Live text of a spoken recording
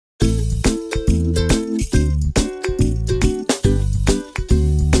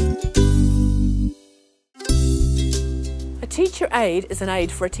teacher aide is an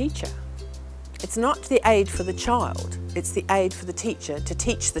aide for a teacher. It's not the aide for the child, it's the aide for the teacher to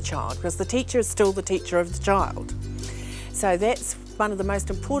teach the child, because the teacher is still the teacher of the child. So that's one of the most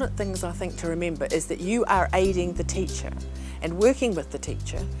important things I think to remember, is that you are aiding the teacher and working with the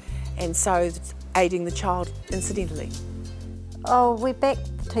teacher, and so aiding the child incidentally. Oh, we back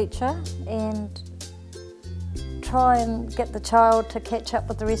the teacher and try and get the child to catch up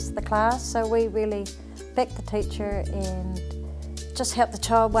with the rest of the class. So we really back the teacher and just help the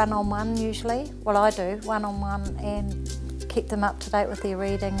child one-on-one usually. Well, I do, one-on-one, and keep them up to date with their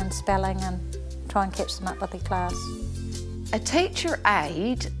reading and spelling and try and catch them up with their class. A teacher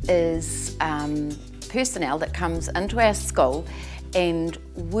aide is personnel that comes into our school and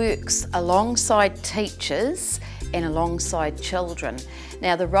works alongside teachers and alongside children.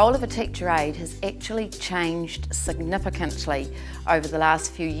 Now, the role of a teacher aide has actually changed significantly over the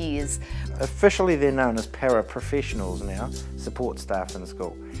last few years. Officially they're known as paraprofessionals now, support staff in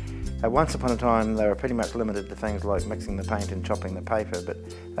school. Once upon a time they were pretty much limited to things like mixing the paint and chopping the paper, but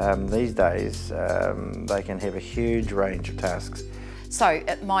these days they can have a huge range of tasks. So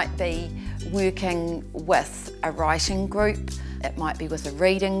it might be working with a writing group, it might be with a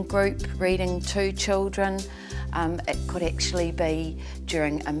reading group, reading to children, it could actually be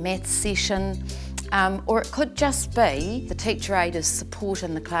during a maths session, or it could just be the teacher aide is support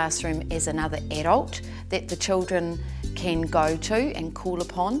in the classroom as another adult that the children can go to and call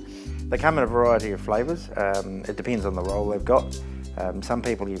upon. They come in a variety of flavours. It depends on the role they've got. Some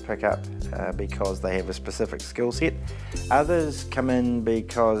people you pick up because they have a specific skill set. Others come in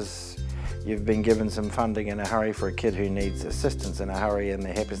because you've been given some funding in a hurry for a kid who needs assistance in a hurry, and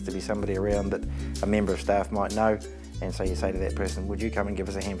there happens to be somebody around that a member of staff might know, and so you say to that person, would you come and give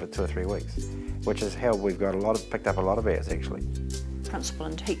us a hand for 2 or 3 weeks? Which is how we've got picked up a lot of ours actually. Principal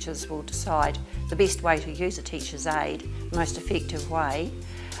and teachers will decide the best way to use a teacher's aide, the most effective way.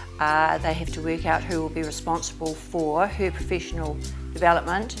 They have to work out who will be responsible for her professional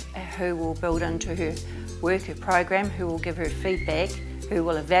development, who will build into her work, her program, who will give her feedback, who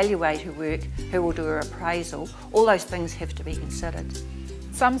will evaluate her work, who will do her appraisal. All those things have to be considered.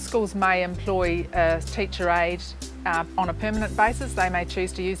 Some schools may employ a teacher aide on a permanent basis. They may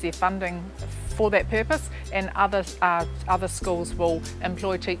choose to use their funding for that purpose, and other schools will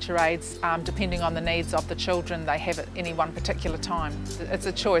employ teacher aides depending on the needs of the children they have at any one particular time. It's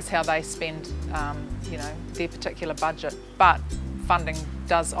a choice how they spend their particular budget, but funding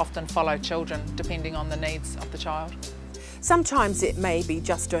does often follow children depending on the needs of the child. Sometimes it may be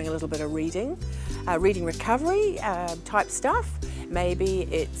just doing a little bit of reading recovery type stuff. Maybe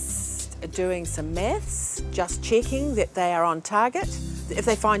it's doing some maths, just checking that they are on target. If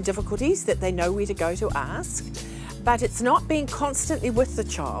they find difficulties, that they know where to go to ask. But it's not being constantly with the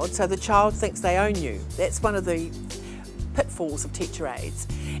child, so the child thinks they own you. That's one of the pitfalls of teacher aides.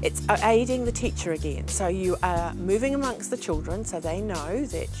 It's aiding the teacher again. So you are moving amongst the children so they know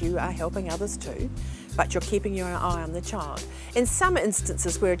that you are helping others too, but you're keeping your eye on the child. In some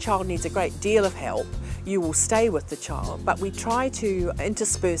instances where a child needs a great deal of help, you will stay with the child, but we try to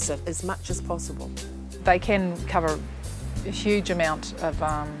intersperse it as much as possible. They can cover a huge amount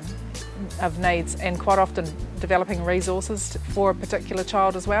of needs, and quite often developing resources for a particular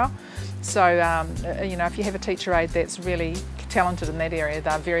child as well. So if you have a teacher aide that's really talented in that area,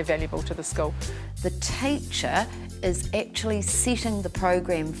 they're very valuable to the school. The teacher is actually setting the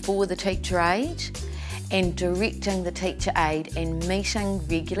program for the teacher aide and directing the teacher aide and meeting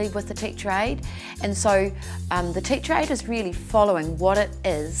regularly with the teacher aide. And so the teacher aide is really following what it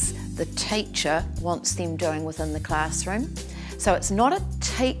is the teacher wants them doing within the classroom. So it's not a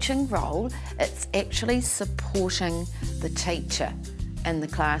teaching role, it's actually supporting the teacher in the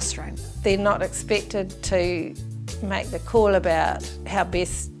classroom. They're not expected to make the call about how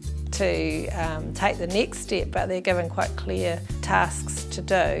best to take the next step, but they're given quite clear tasks to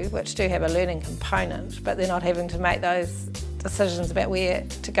do, which do have a learning component, but they're not having to make those decisions about where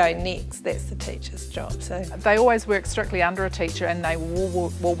to go next. That's the teacher's job. So they always work strictly under a teacher, and they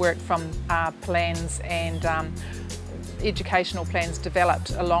will work from plans and educational plans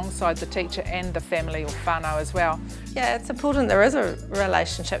developed alongside the teacher and the family or whānau as well. Yeah, it's important there is a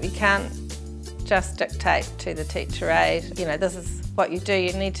relationship. You can't just dictate to the teacher aide, this is what you do.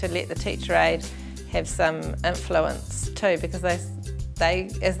 You need to let the teacher aide have some influence too, because as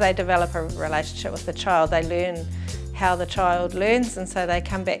they develop a relationship with the child, they learn how the child learns, and so they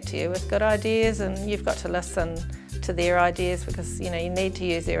come back to you with good ideas, and you've got to listen to their ideas, because you need to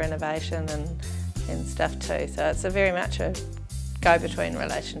use their innovation and stuff too. So it's very much a go-between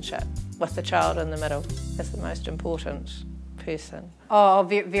relationship with the child in the middle. That's the most important person? Oh,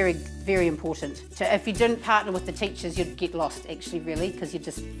 very, very, very important. So if you didn't partner with the teachers, you'd get lost, actually, really, because you'd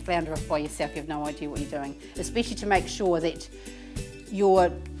just flounder off by yourself. You have no idea what you're doing, especially to make sure that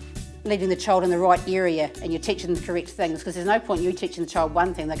you're leading the child in the right area and you're teaching the correct things, because there's no point you teaching the child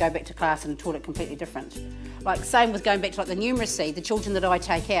one thing, they go back to class and taught it completely different. Like, same with going back to like the numeracy, the children that I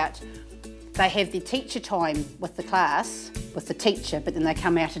take out, they have their teacher time with the class, with the teacher, but then they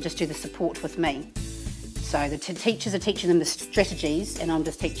come out and just do the support with me. So the teachers are teaching them the strategies and I'm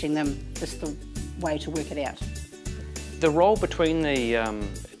just teaching them just the way to work it out. The role between the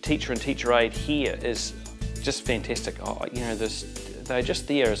teacher and teacher aide here is just fantastic. You know, they're just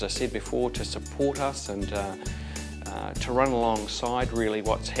there, as I said before, to support us and to run alongside really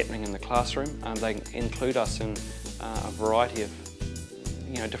what's happening in the classroom. They include us in a variety of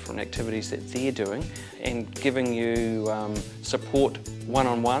different activities that they're doing and giving you support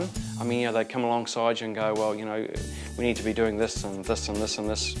one-on-one. I mean, they come alongside you and go, well, we need to be doing this and this and this and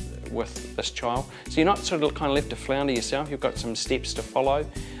this with this child. So you're not sort of kind of left to flounder yourself. You've got some steps to follow,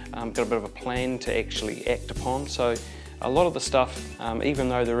 got a bit of a plan to actually act upon. So a lot of the stuff, even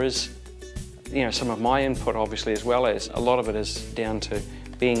though there is some of my input obviously, as well as a lot of it is down to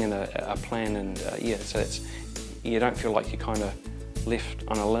being in a plan, and so you don't feel like you're kind of left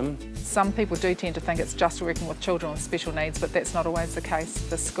on a limb. Some people do tend to think it's just working with children with special needs, but that's not always the case.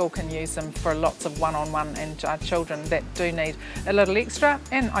 The school can use them for lots of one-on-one and children that do need a little extra,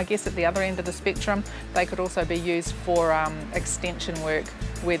 and I guess at the other end of the spectrum they could also be used for extension work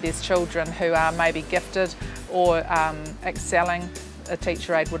where there's children who are maybe gifted or excelling. A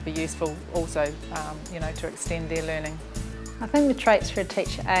teacher aide would be useful also to extend their learning. I think the traits for a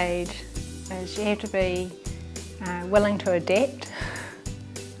teacher aide is you have to be willing to adapt,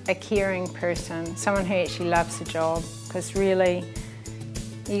 a caring person, someone who actually loves the job, because really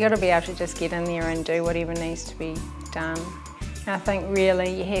you got to be able to just get in there and do whatever needs to be done. And I think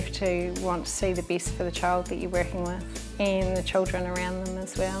really you have to want to see the best for the child that you're working with and the children around them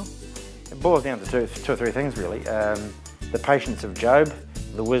as well. It boils down to two or three things really. The patience of Job,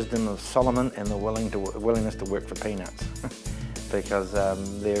 the wisdom of Solomon, and the willingness to work for peanuts. Because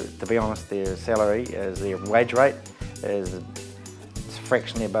to be honest, their salary, their wage rate is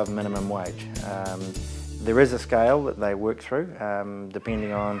fractionally above minimum wage. There is a scale that they work through,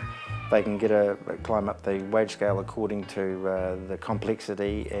 depending on, they can climb up the wage scale according to the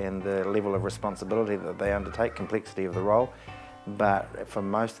complexity and the level of responsibility that they undertake, complexity of the role. But for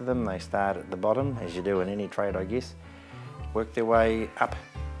most of them, they start at the bottom, as you do in any trade, I guess, work their way up.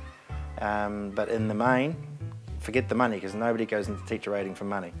 But in the main, forget the money, because nobody goes into teacher aiding for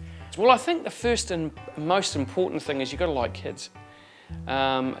money. Well, I think the first and most important thing is you've got to like kids.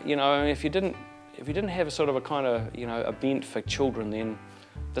 If you didn't have a sort of a kind of a bent for children, then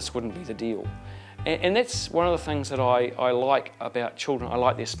this wouldn't be the deal. And that's one of the things that I like about children. I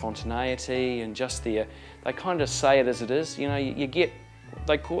like their spontaneity and just they kind of say it as it is. They're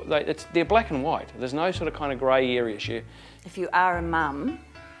black and white. There's no sort of kind of grey areas here. If you are a mum,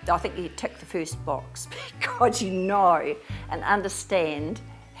 I think you tick the first box because you know and understand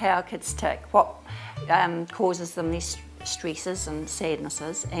how kids tick, what causes them these stresses and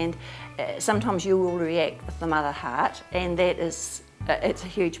sadnesses, and sometimes you will react with the mother heart, and that is, it's a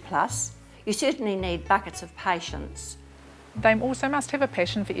huge plus. You certainly need buckets of patience. They also must have a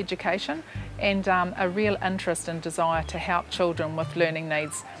passion for education and a real interest and desire to help children with learning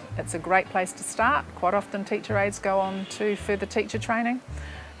needs. It's a great place to start. Quite often teacher aides go on to further teacher training.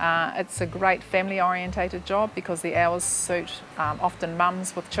 It's a great family orientated job because the hours suit often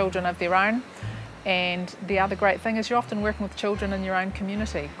mums with children of their own. And the other great thing is you're often working with children in your own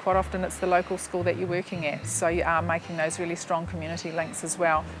community. Quite often it's the local school that you're working at, so you are making those really strong community links as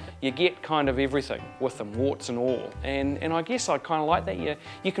well. You get kind of everything with them, warts and all. And I guess I kind of like that.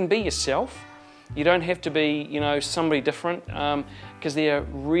 You can be yourself. You don't have to be, somebody different, because they're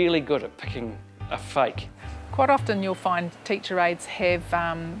really good at picking a fake. Quite often you'll find teacher aides have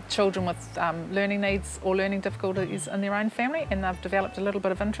children with learning needs or learning difficulties in their own family, and they've developed a little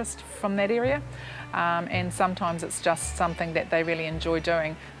bit of interest from that area, and sometimes it's just something that they really enjoy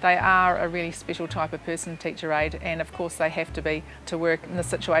doing. They are a really special type of person, teacher aide, and of course they have to be to work in the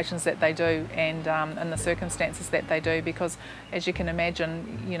situations that they do and in the circumstances that they do, because as you can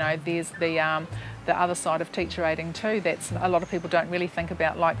imagine, there's the other side of teacher aiding too, that's a lot of people don't really think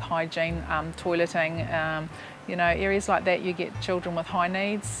about, like hygiene, toileting, areas like that. You get children with high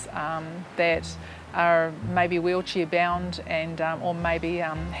needs that are maybe wheelchair bound and or maybe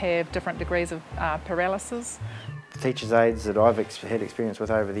have different degrees of paralysis. The teachers' aides that I've had experience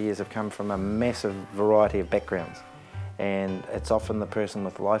with over the years have come from a massive variety of backgrounds, and it's often the person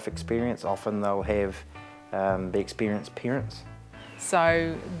with life experience. Often they'll have be experienced parents.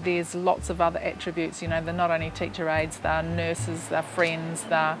 So there's lots of other attributes, you know, they're not only teacher aides, they're nurses, they're friends,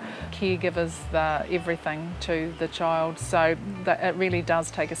 they're caregivers, they're everything to the child. So it really does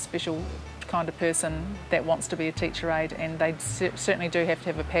take a special kind of person that wants to be a teacher aide, and they certainly do have to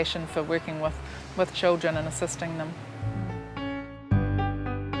have a passion for working with children and assisting them.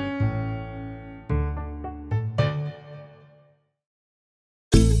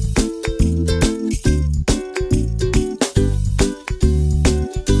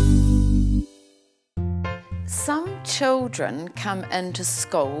 Some children come into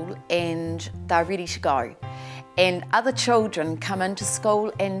school and they're ready to go, and other children come into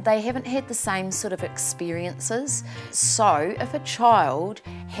school and they haven't had the same sort of experiences. So if a child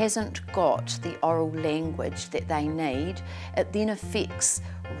hasn't got the oral language that they need, it then affects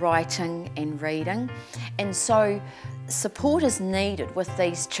writing and reading, and so support is needed with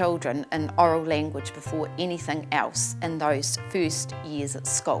these children in oral language before anything else in those first years at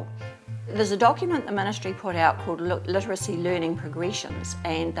school. There's a document the ministry put out called Literacy Learning Progressions,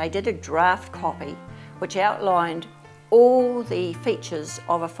 and they did a draft copy which outlined all the features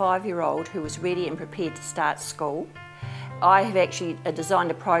of a 5-year-old who was ready and prepared to start school. I have actually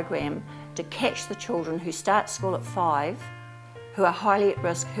designed a program to catch the children who start school at 5, who are highly at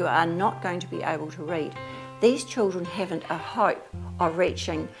risk, who are not going to be able to read. These children haven't a hope of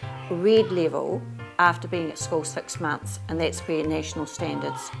reaching read level after being at school 6 months, and that's where national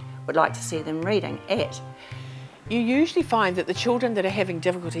standards would like to see them reading at. You usually find that the children that are having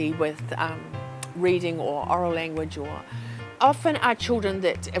difficulty with reading or oral language often are children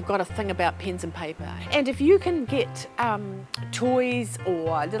that have got a thing about pens and paper. And if you can get toys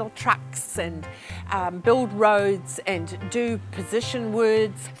or little trucks and build roads and do position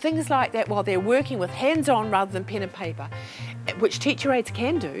words, things like that while they're working with hands-on rather than pen and paper, which teacher aides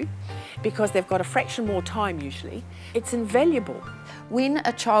can do because they've got a fraction more time usually, it's invaluable. When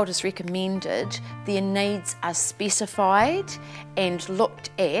a child is recommended, their needs are specified and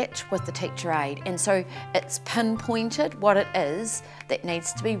looked at with the teacher aide, and so it's pinpointed what it is that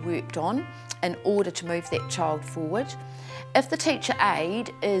needs to be worked on in order to move that child forward. If the teacher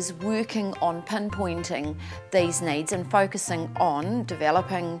aide is working on pinpointing these needs and focusing on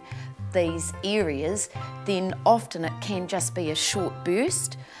developing these areas, then often it can just be a short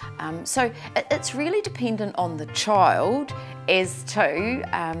burst. So it's really dependent on the child as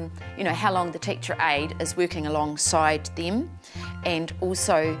to you know, how long the teacher aide is working alongside them, and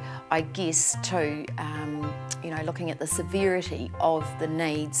also I guess to you know, looking at the severity of the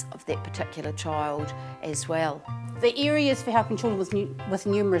needs of that particular child as well. The areas for helping children with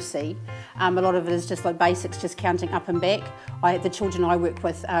numeracy, a lot of it is just like basics, just counting up and back. The children I work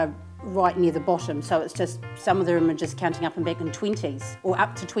with are right near the bottom, so it's just, some of them are just counting up and back in 20s, or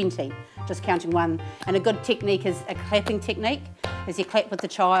up to 20, just counting one. And a good technique is a clapping technique, is you clap with the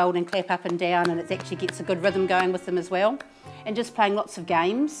child and clap up and down, and it actually gets a good rhythm going with them as well. And just playing lots of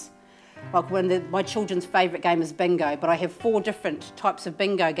games. Like my children's favourite game is bingo, but I have 4 different types of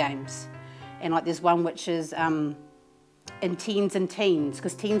bingo games. And like there's one which is in teens and teens,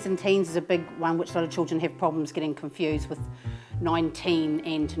 because teens and teens is a big one which a lot of children have problems getting confused with 19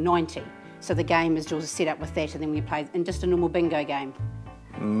 and 90. So the game is just set up with that, and then we play in just a normal bingo game.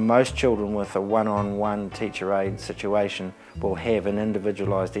 Most children with a one-on-one teacher aide situation will have an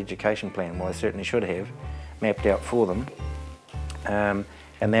individualised education plan, well they certainly should have, mapped out for them.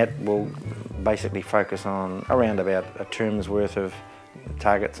 And that will basically focus on around about a term's worth of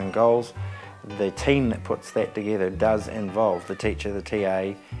targets and goals. The team that puts that together does involve the teacher, the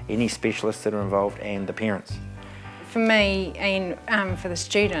TA, any specialists that are involved, and the parents. For me and for the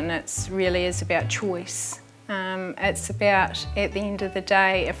student, it really is about choice. It's about, at the end of the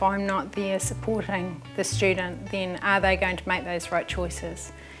day, if I'm not there supporting the student, then are they going to make those right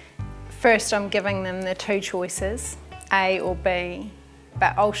choices? First, I'm giving them the 2 choices, A or B,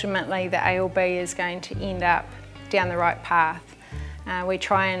 but ultimately the A or B is going to end up down the right path. We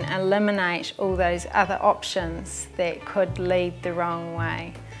try and eliminate all those other options that could lead the wrong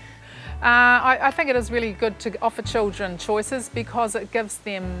way. I think it is really good to offer children choices because it gives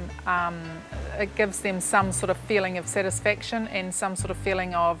them some sort of feeling of satisfaction and some sort of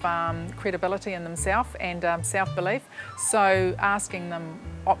feeling of credibility in themselves and self-belief. So asking them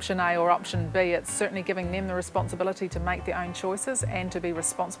option A or option B, it's certainly giving them the responsibility to make their own choices and to be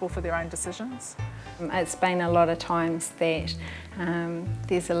responsible for their own decisions. It's been a lot of times that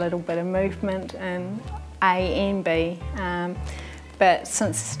there's a little bit of movement in A and B. But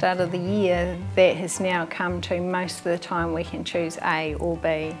since the start of the year, that has now come to most of the time we can choose A or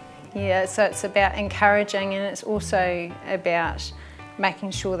B. Yeah, so it's about encouraging, and it's also about making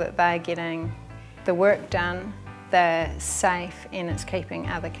sure that they're getting the work done, they're safe, and it's keeping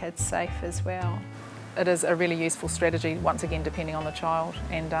other kids safe as well. It is a really useful strategy, once again depending on the child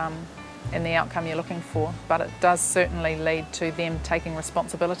and the outcome you're looking for, but it does certainly lead to them taking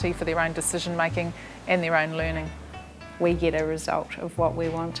responsibility for their own decision making and their own learning. We get a result of what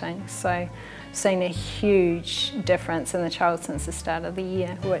we're wanting, so seen a huge difference in the child since the start of the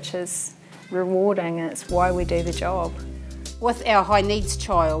year, which is rewarding, and it's why we do the job. With our high needs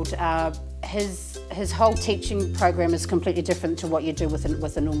child, his whole teaching program is completely different to what you do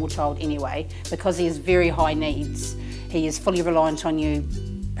with a normal child anyway, because he has very high needs. He is fully reliant on you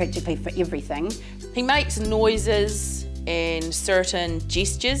practically for everything. He makes noises and certain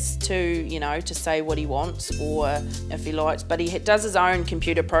gestures to say what he wants or if he likes, but he does his own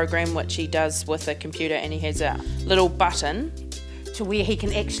computer program, which he does with a computer, and he has a little button to where he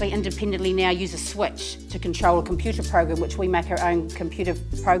can actually independently now use a switch to control a computer program, which we make our own computer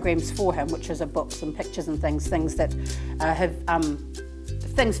programs for him, which is books and pictures and things that have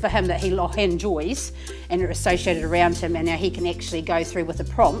things for him that he enjoys and are associated around him, and now he can actually go through with a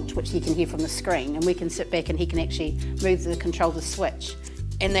prompt which he can hear from the screen, and we can sit back and he can actually control the switch.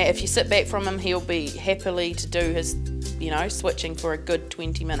 And that if you sit back from him, he'll be happily to do his switching for a good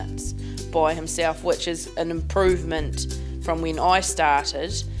 20 minutes by himself, which is an improvement from when I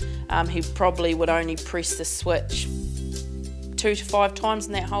started. He probably would only press the switch 2 to 5 times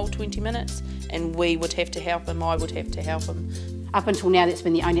in that whole 20 minutes, and we would have to help him, I would have to help him. Up until now, that's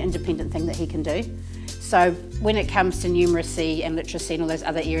been the only independent thing that he can do. So when it comes to numeracy and literacy and all those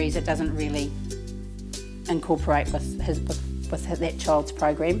other areas, it doesn't really incorporate with that child's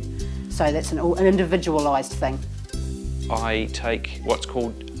program. So that's an individualised thing. I take what's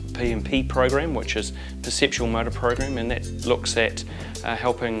called P&P program, which is perceptual motor program, and that looks at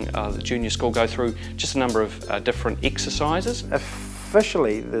helping the junior school go through just a number of different exercises.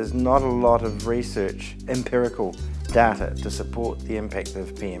 Officially, there's not a lot of research, empirical data to support the impact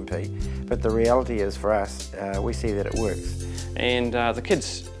of P&P, but the reality is for us, we see that it works. And the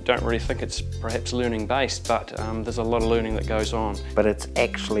kids don't really think it's perhaps learning based, but there's a lot of learning that goes on. But it's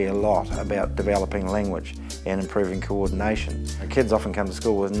actually a lot about developing language and improving coordination. Kids often come to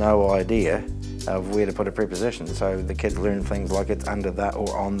school with no idea of where to put a preposition, so the kids learn things like it's under that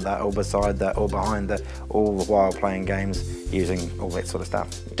or on that or beside that or behind that, all the while playing games using all that sort of stuff.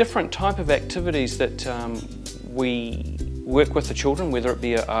 Different type of activities that we work with the children, whether it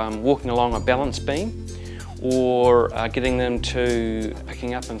be walking along a balance beam or getting them to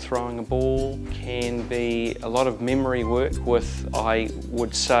picking up and throwing a ball, can be a lot of memory work with, I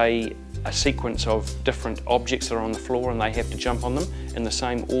would say, a sequence of different objects that are on the floor and they have to jump on them in the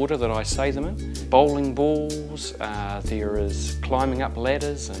same order that I say them in. Bowling balls, there is climbing up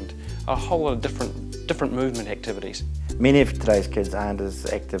ladders, and a whole lot of different movement activities. Many of today's kids aren't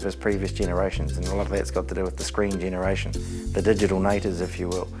as active as previous generations, and a lot of that's got to do with the screen generation, the digital natives, if you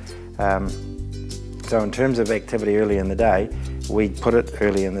will. So in terms of activity early in the day, we put it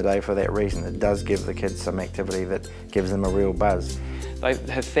early in the day for that reason. It does give the kids some activity that gives them a real buzz. They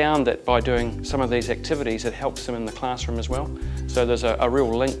have found that by doing some of these activities, it helps them in the classroom as well. So there's a real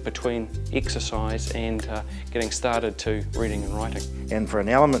link between exercise and getting started to reading and writing. And for an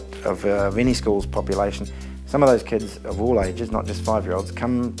element of any school's population, some of those kids of all ages, not just 5-year-olds,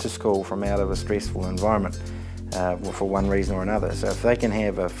 come to school from out of a stressful environment for one reason or another. So if they can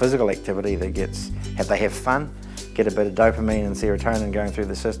have a physical activity that they have fun, get a bit of dopamine and serotonin going through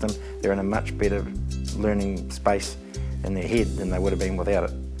the system, they're in a much better learning space in their head than they would have been without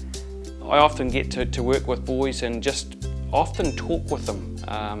it. I often get to work with boys and just often talk with them,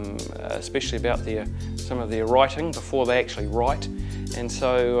 especially about some of their writing before they actually write, and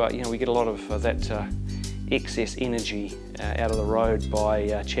so we get a lot of that excess energy out of the road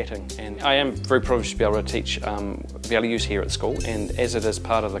by chatting. And I am very privileged to be able to teach values here at school, and as it is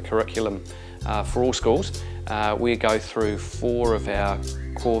part of the curriculum for all schools, we go through 4 of our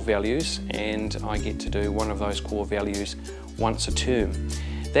core values, and I get to do one of those core values once a term.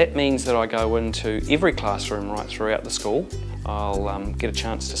 That means that I go into every classroom right throughout the school. I'll get a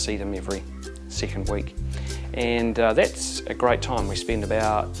chance to see them every second week, and that's a great time. We spend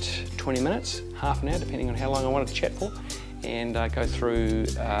about 20 minutes, half an hour, depending on how long I want to chat for, and go through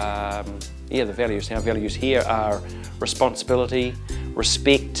the values. Our values here are responsibility,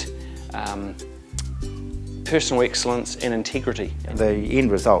 respect, personal excellence and integrity. The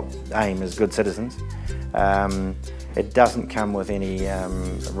end result aim is good citizens. It doesn't come with any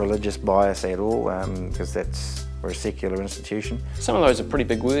religious bias at all, because we're a secular institution. Some of those are pretty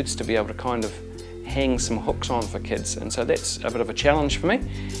big words to be able to kind of hang some hooks on for kids, and so that's a bit of a challenge for me.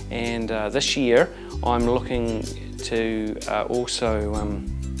 And this year I'm looking to also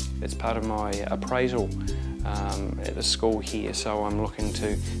It's part of my appraisal at the school here, so I'm looking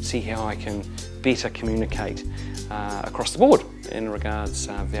to see how I can better communicate across the board in regards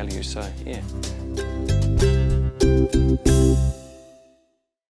values. So yeah.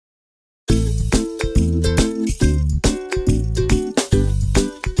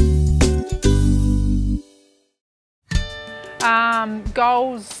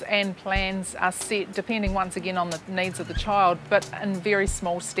 Goals and plans are set depending once again on the needs of the child, but in very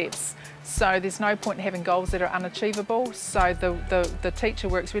small steps. So there's no point in having goals that are unachievable. So the teacher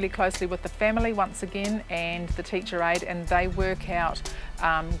works really closely with the family once again and the teacher aide, and they work out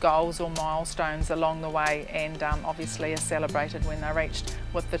goals or milestones along the way, and obviously are celebrated when they're reached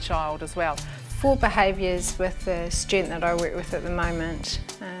with the child as well. For behaviours with the student that I work with at the moment,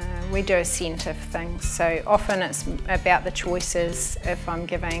 we do a set of things. So often it's about the choices. If I'm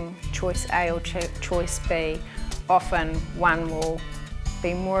giving choice A or choice B, often one will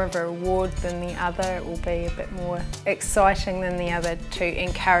be more of a reward than the other. It will be a bit more exciting than the other to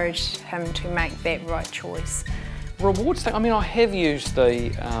encourage him to make that right choice. Rewards thing, I mean, I have used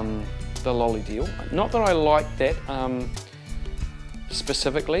the lolly deal. Not that I like that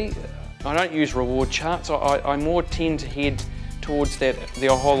specifically. I don't use reward charts. I more tend to head towards the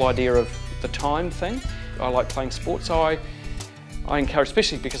whole idea of the time thing. I like playing sports, so I encourage,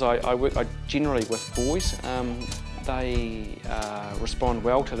 especially because I work generally with boys, they respond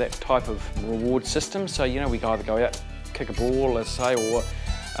well to that type of reward system. So, you know, we either go out, kick a ball, let's say, or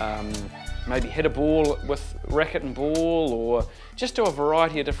maybe hit a ball with racket and ball, or just do a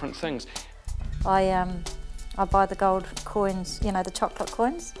variety of different things. I buy the gold coins, you know, the chocolate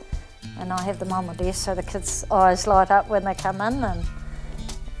coins, and I have them on my desk so the kids' eyes light up when they come in, and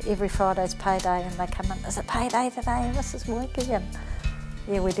every Friday's payday and they come in, is it payday today, Mrs. Moiki? And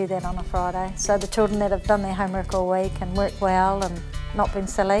yeah, we do that on a Friday. So the children that have done their homework all week and worked well and not been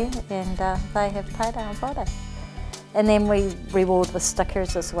silly, and they have payday on Friday. And then we reward with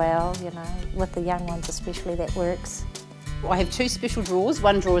stickers as well, you know, with the young ones especially, that works. I have two special drawers.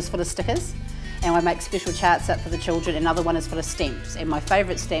 One drawer is full of stickers, and I make special charts up for the children, and another one is full of stamps. And my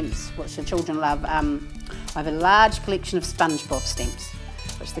favourite stamps, which the children love, I have a large collection of SpongeBob stamps,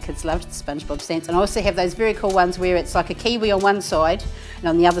 which the kids loved, the SpongeBob stamps. And I also have those very cool ones where it's like a kiwi on one side, and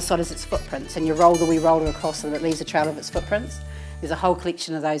on the other side is its footprints, and you roll the wee roller across and it leaves a trail of its footprints. There's a whole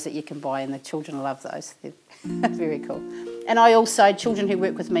collection of those that you can buy, and the children love those. They're very cool. And I also, children who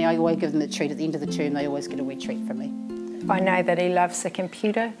work with me, I always give them a treat. At the end of the term, they always get a wee treat from me. I know that he loves the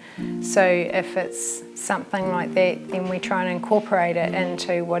computer, so if it's something like that, then we try and incorporate it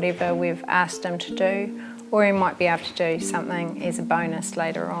into whatever we've asked him to do, or he might be able to do something as a bonus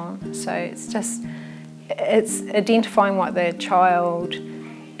later on. So it's identifying what the child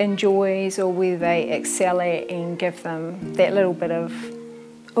enjoys or where they excel at, and give them that little bit of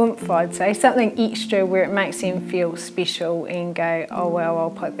oomph, I'd say, something extra where it makes them feel special and go, oh well, I'll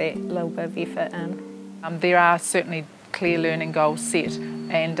put that little bit of effort in. There are certainly clear learning goals set,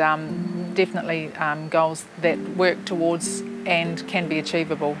 and definitely goals that work towards and can be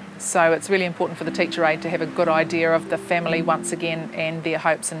achievable. So it's really important for the teacher aide to have a good idea of the family once again, and their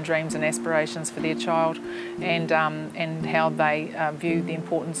hopes and dreams and aspirations for their child, and how they view the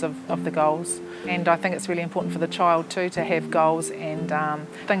importance of the goals. And I think it's really important for the child too to have goals and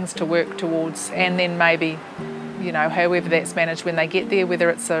things to work towards, and then maybe, you know, however that's managed when they get there, whether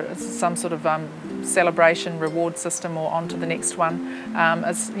it's some sort of celebration reward system or on to the next one,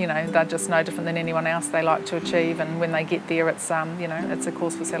 you know, they're just no different than anyone else. They like to achieve, and when they get there, it's you know, it's a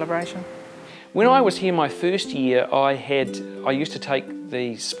cause for celebration. When I was here my first year, I used to take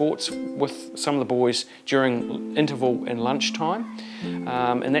the sports with some of the boys during interval and lunchtime,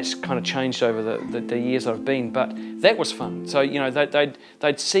 and that's kind of changed over the years I've been, but that was fun. So, you know,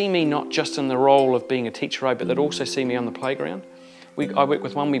 they'd see me not just in the role of being a teacher aide, but they'd also see me on the playground. I work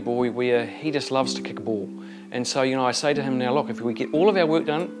with one wee boy where he just loves to kick a ball, and so, you know, I say to him now, look, if we get all of our work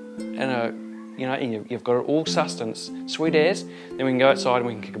done you know, and you've got it all sussed and sweet as, then we can go outside and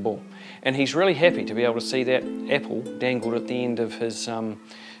we can kick a ball. And he's really happy to be able to see that apple dangled at the end of his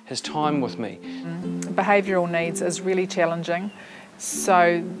time with me. Behavioural needs is really challenging,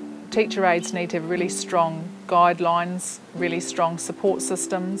 so teacher aides need to have really strong guidelines, really strong support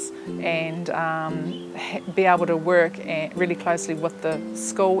systems, and be able to work really closely with the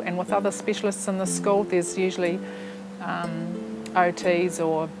school and with other specialists in the school. There's usually OTs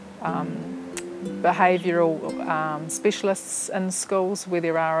or behavioural specialists in schools where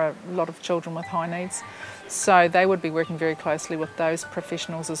there are a lot of children with high needs. So they would be working very closely with those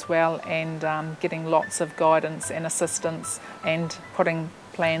professionals as well, and getting lots of guidance and assistance, and putting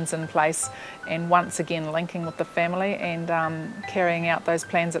plans in place, and once again linking with the family and carrying out those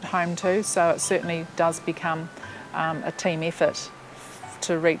plans at home too. So it certainly does become a team effort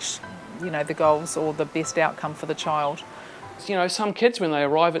to reach, the goals or the best outcome for the child. Some kids, when they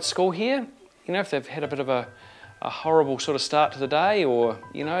arrive at school here, if they've had a bit of a horrible sort of start to the day, or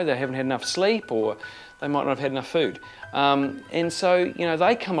they haven't had enough sleep, or they might not have had enough food, and so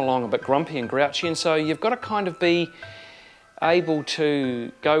they come along a bit grumpy and grouchy, and so you've got to kind of be able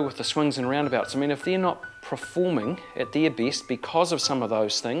to go with the swings and roundabouts. I mean, if they're not performing at their best because of some of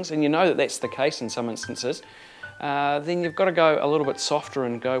those things, and that that's the case in some instances, then you've got to go a little bit softer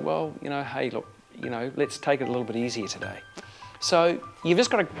and go, well, hey, look, let's take it a little bit easier today. So you've just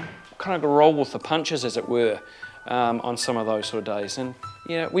got to kind of roll with the punches, as it were, on some of those sort of days. And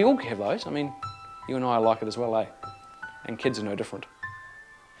we all have those. I mean, you and I are like it as well, eh? And kids are no different.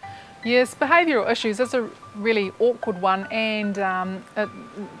 Yes, behavioural issues is a really awkward one, and it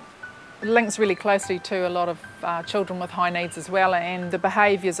links really closely to a lot of children with high needs as well, and the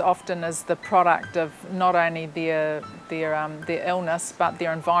behaviours often is the product of not only their illness but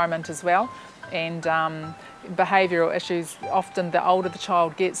their environment as well. And behavioural issues, often the older the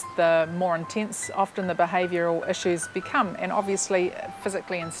child gets, the more intense often the behavioural issues become, and obviously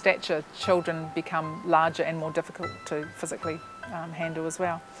physically in stature children become larger and more difficult to physically handle as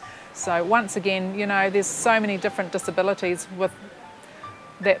well. So once again, there's so many different disabilities where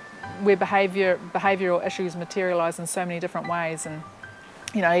behavioural issues materialise in so many different ways, and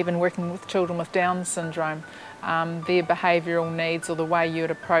even working with children with Down syndrome, their behavioural needs or the way you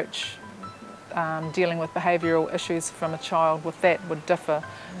would approach dealing with behavioural issues from a child with that would differ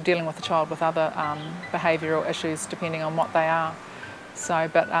dealing with a child with other behavioural issues depending on what they are. So,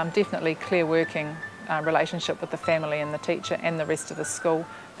 but definitely clear working relationship with the family and the teacher and the rest of the school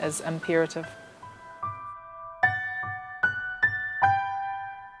is imperative.